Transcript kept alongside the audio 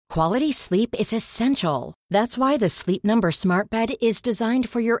Quality sleep is essential. That's why the Sleep Number Smart Bed is designed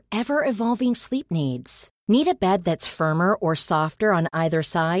for your ever-evolving sleep needs. Need a bed that's firmer or softer on either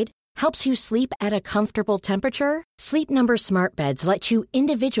side? Helps you sleep at a comfortable temperature? Sleep Number Smart Beds let you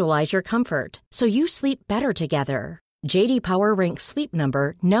individualize your comfort, so you sleep better together. J.D. Power ranks Sleep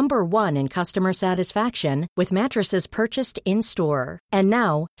Number number 1 in customer satisfaction with mattresses purchased in-store. And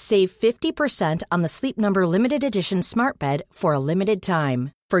now, save 50% on the Sleep Number Limited Edition Smart Bed for a limited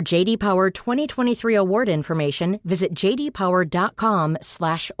time. For J.D. Power 2023 award information, visit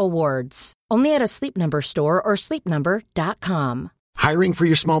jdpower.com/awards. Only at a Sleep Number store or sleepnumber.com. Hiring for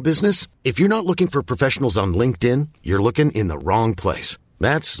your small business? If you're not looking for professionals on LinkedIn, you're looking in the wrong place.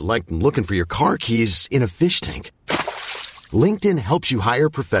 That's like looking for your car keys in a fish tank. LinkedIn helps you hire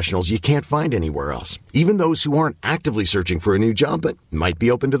professionals you can't find anywhere else, even those who aren't actively searching for a new job but might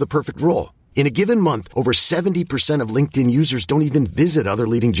be open to the perfect role. In a given month, over 70% of LinkedIn users don't even visit other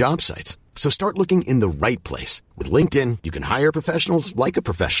leading job sites. So start looking in the right place. With LinkedIn, you can hire professionals like a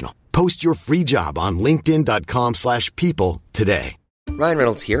professional. Post your free job on linkedin.com/people today. Ryan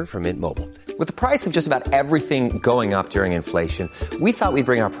Reynolds here from Mint Mobile. With the price of just about everything going up during inflation, we thought we'd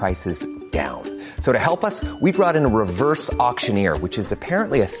bring our prices down. So to help us, we brought in a reverse auctioneer, which is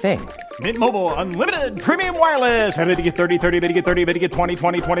apparently a thing. Mint Mobile Unlimited Premium Wireless. How to get 30, 30, bit to get 30, bit to get 20,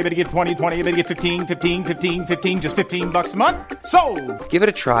 20, 20, bit to get 20, 20, bit to get 15, 15, 15, 15, just $15 a month? Sold! Give it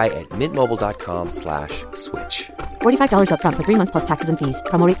a try at mintmobile.com/switch. $45 up front for 3 months plus taxes and fees.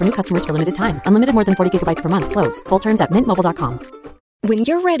 Promo rate for new customers for limited time. Unlimited more than 40 gigabytes per month. Slows full terms at mintmobile.com. When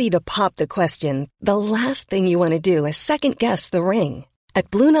you're ready to pop the question, the last thing you want to do is second-guess the ring.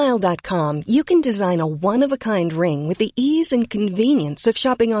 At BlueNile.com, you can design a one-of-a-kind ring with the ease and convenience of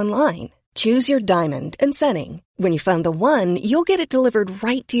shopping online. Choose your diamond and setting. When you find the one, you'll get it delivered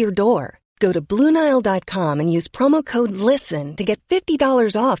right to your door. Go to BlueNile.com and use promo code LISTEN to get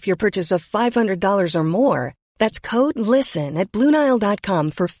 $50 off your purchase of $500 or more. That's code LISTEN at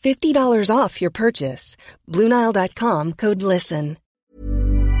BlueNile.com for $50 off your purchase. BlueNile.com, code LISTEN.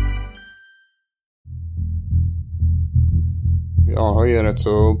 Jag har ju en rätt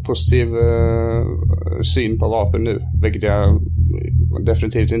så positiv syn på vapen nu, vilket jag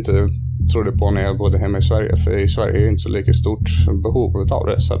definitivt inte trodde på när jag bodde hemma i Sverige, för i Sverige är det inte så lika stort behov av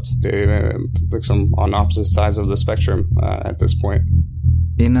det, så att det är liksom on opposite sides of the spectrum at this point.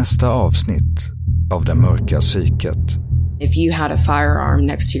 I nästa avsnitt av Det mörka psyket. If you had a firearm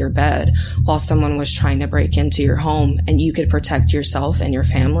next to your bed while someone was trying to break into your home and you could protect yourself and your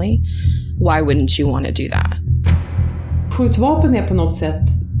family, why wouldn't you want to do that? Skjutvapen är på något sätt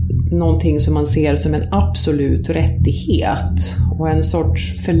någonting som man ser som en absolut rättighet och en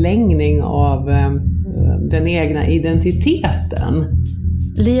sorts förlängning av den egna identiteten.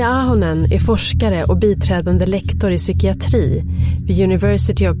 Lia Ahonen är forskare och biträdande lektor i psykiatri vid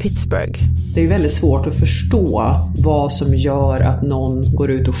University of Pittsburgh. Det är väldigt svårt att förstå vad som gör att någon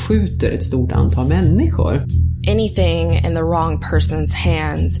går ut och skjuter ett stort antal människor. Anything in the wrong person's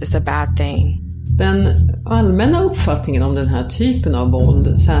hands is a bad thing. Den allmänna uppfattningen om den här typen av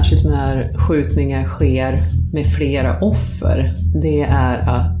våld, särskilt när skjutningar sker med flera offer, det är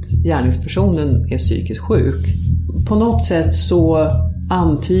att gärningspersonen är psykiskt sjuk. På något sätt så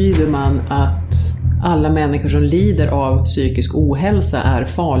antyder man att alla människor som lider av psykisk ohälsa är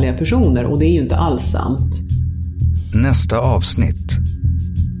farliga personer, och det är ju inte alls sant. Nästa avsnitt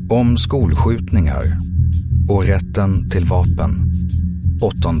om skolskjutningar och rätten till vapen.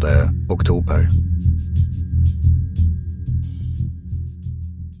 8 oktober.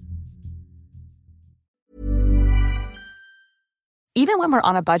 Even when we're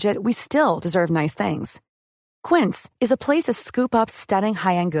on a budget, we still deserve nice things. Quince is a place to scoop up stunning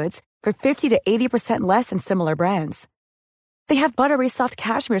high-end goods for 50 to 80% less than similar brands. They have buttery soft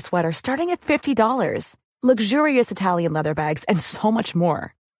cashmere sweaters starting at $50, luxurious Italian leather bags, and so much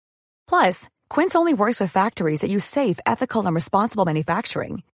more. Plus, Quince only works with factories that use safe, ethical, and responsible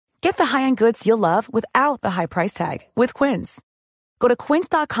manufacturing. Get the high-end goods you'll love without the high price tag with Quince. Go to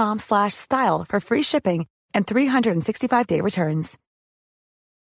quince.com/style for free shipping and 365-day returns.